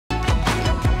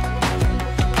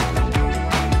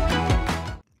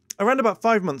Around about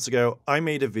 5 months ago, I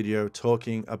made a video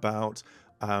talking about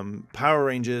Power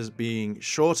Rangers being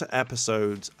shorter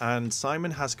episodes, and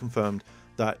Simon has confirmed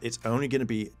that it's only going to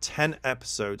be 10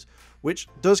 episodes, which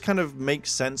does kind of make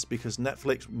sense because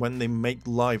Netflix, when they make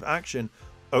live action,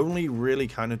 only really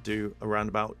kind of do around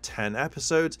about 10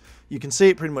 episodes. You can see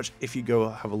it pretty much if you go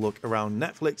have a look around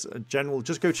Netflix in general.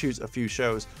 Just go choose a few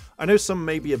shows. I know some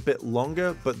may be a bit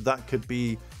longer, but that could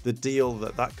be the deal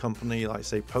that company, like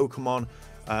say Pokemon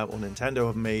or Nintendo,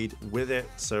 have made with it.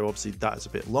 So obviously that is a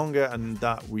bit longer, and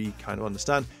that we kind of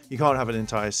understand. You can't have an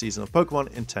entire season of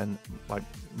Pokemon in 10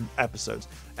 episodes.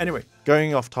 Anyway,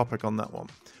 going off topic on that one.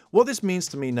 What this means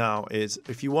to me now is,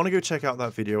 if you want to go check out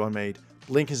that video I made,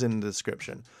 link is in the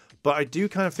description. But I do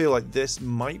kind of feel like this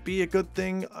might be a good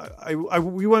thing.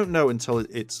 We won't know until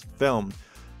it's filmed.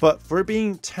 But for it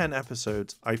being 10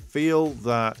 episodes, I feel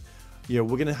that, you know,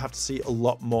 we're going to have to see a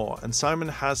lot more. And Simon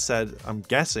has said, I'm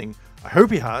guessing, I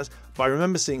hope he has, but I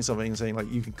remember seeing something saying like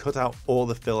you can cut out all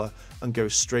the filler and go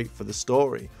straight for the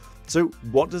story. So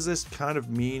what does this kind of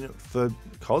mean for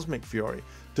Cosmic Fury?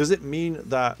 Does it mean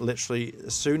that literally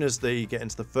as soon as they get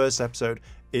into the first episode,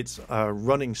 it's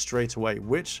running straight away,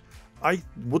 which I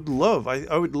would love.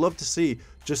 I would love to see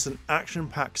just an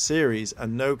action-packed series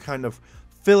and no kind of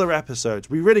filler episodes.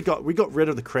 We got rid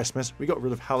of the Christmas, we got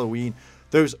rid of Halloween.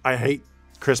 Those, I hate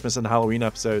Christmas and Halloween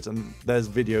episodes, and there's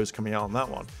videos coming out on that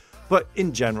one. But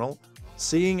in general,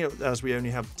 seeing it as we only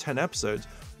have 10 episodes,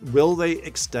 will they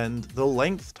extend the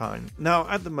length time? Now,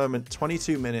 at the moment,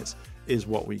 22 minutes is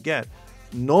what we get.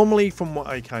 Normally, from what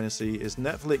I kind of see, is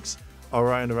Netflix are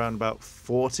around about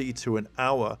 40 to an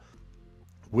hour.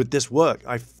 Would this work?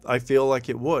 I feel like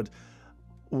it would.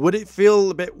 Would it feel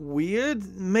a bit weird?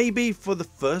 Maybe for the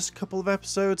first couple of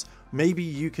episodes. Maybe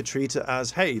you could treat it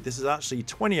as, hey, this is actually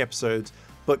 20 episodes,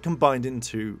 but combined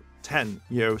into 10.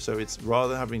 You know, so it's rather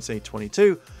than having, say,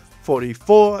 22,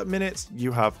 44 minutes,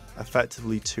 you have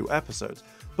effectively 2 episodes.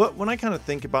 But when I kind of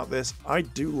think about this, I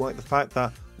do like the fact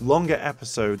that longer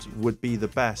episodes would be the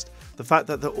best. The fact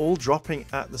that they're all dropping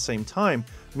at the same time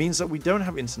means that we don't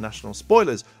have international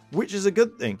spoilers, which is a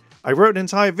good thing. I wrote an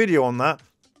entire video on that.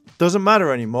 Doesn't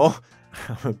matter anymore.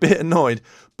 I'm a bit annoyed,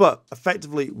 but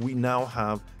effectively we now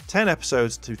have 10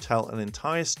 episodes to tell an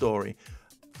entire story.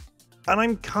 And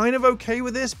I'm kind of okay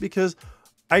with this because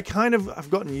I've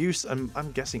gotten used, and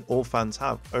I'm guessing all fans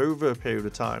have, over a period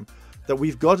of time, that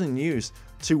we've gotten used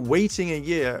to waiting a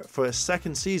year for a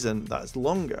second season that's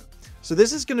longer. So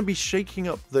this is going to be shaking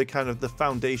up the kind of the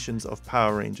foundations of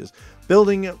Power Rangers,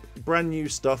 building up brand new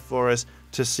stuff for us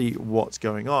to see what's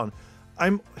going on.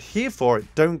 I'm here for it,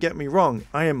 don't get me wrong.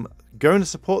 I am going to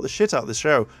support the shit out of the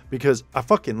show because I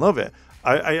fucking love it.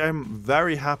 I am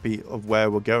very happy of where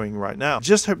we're going right now.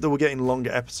 Just hope that we're getting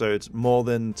longer episodes, more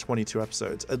than 22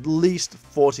 episodes. At least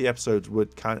 40 episodes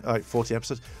would kind of,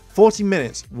 40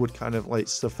 minutes would kind of like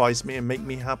suffice me and make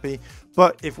me happy.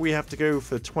 But if we have to go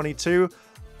for 22,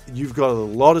 you've got a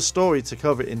lot of story to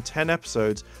cover in 10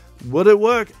 episodes. Would it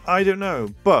work? I don't know.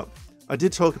 But I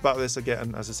did talk about this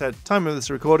again, as I said, time of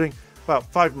this recording,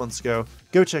 about 5 months ago.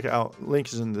 Go check it out.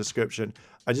 Link is in the description.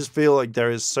 I just feel like there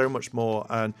is so much more,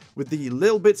 and with the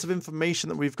little bits of information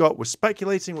that we've got, we're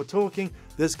speculating, we're talking,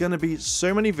 there's going to be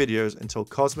so many videos until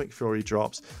Cosmic Fury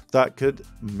drops that could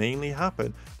mainly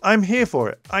happen. I'm here for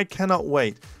it. I cannot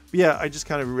wait. But yeah, I just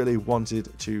kind of really wanted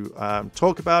to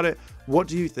talk about it. What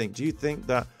do you think? Do you think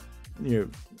that,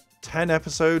 10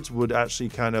 episodes would actually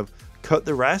kind of cut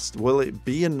the rest? Will it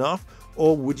be enough,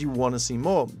 or would you want to see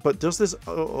more? But does this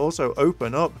also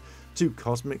open up to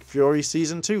Cosmic Fury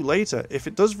Season 2 later, if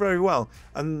it does very well?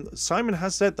 And Simon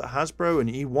has said that Hasbro and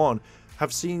eOne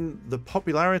have seen the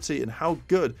popularity and how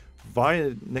good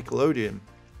via Nickelodeon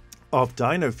of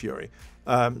Dino Fury.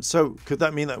 So could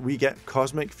that mean that we get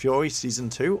Cosmic Fury Season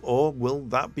 2, or will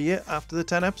that be it after the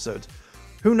 10 episodes?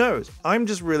 Who knows? I'm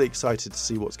just really excited to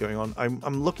see what's going on.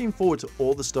 I'm looking forward to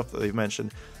all the stuff that they've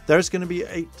mentioned. There's going to be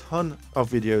a ton of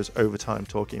videos over time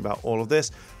talking about all of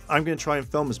this. I'm going to try and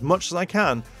film as much as I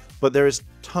can, but there is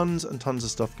tons and tons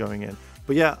of stuff going in.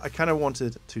 But yeah, I kind of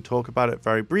wanted to talk about it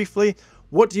very briefly.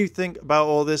 What do you think about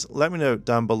all this? Let me know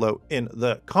down below in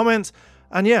the comments.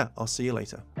 And yeah, I'll see you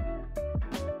later.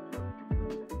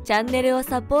 チャンネルを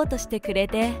サポートしてくれ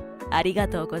てありが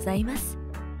とうございます。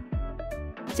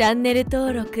チャンネル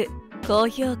登録、高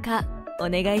評価お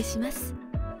願いします。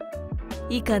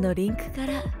以下のリンクか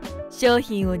ら商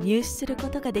品を入手するこ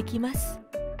とができます。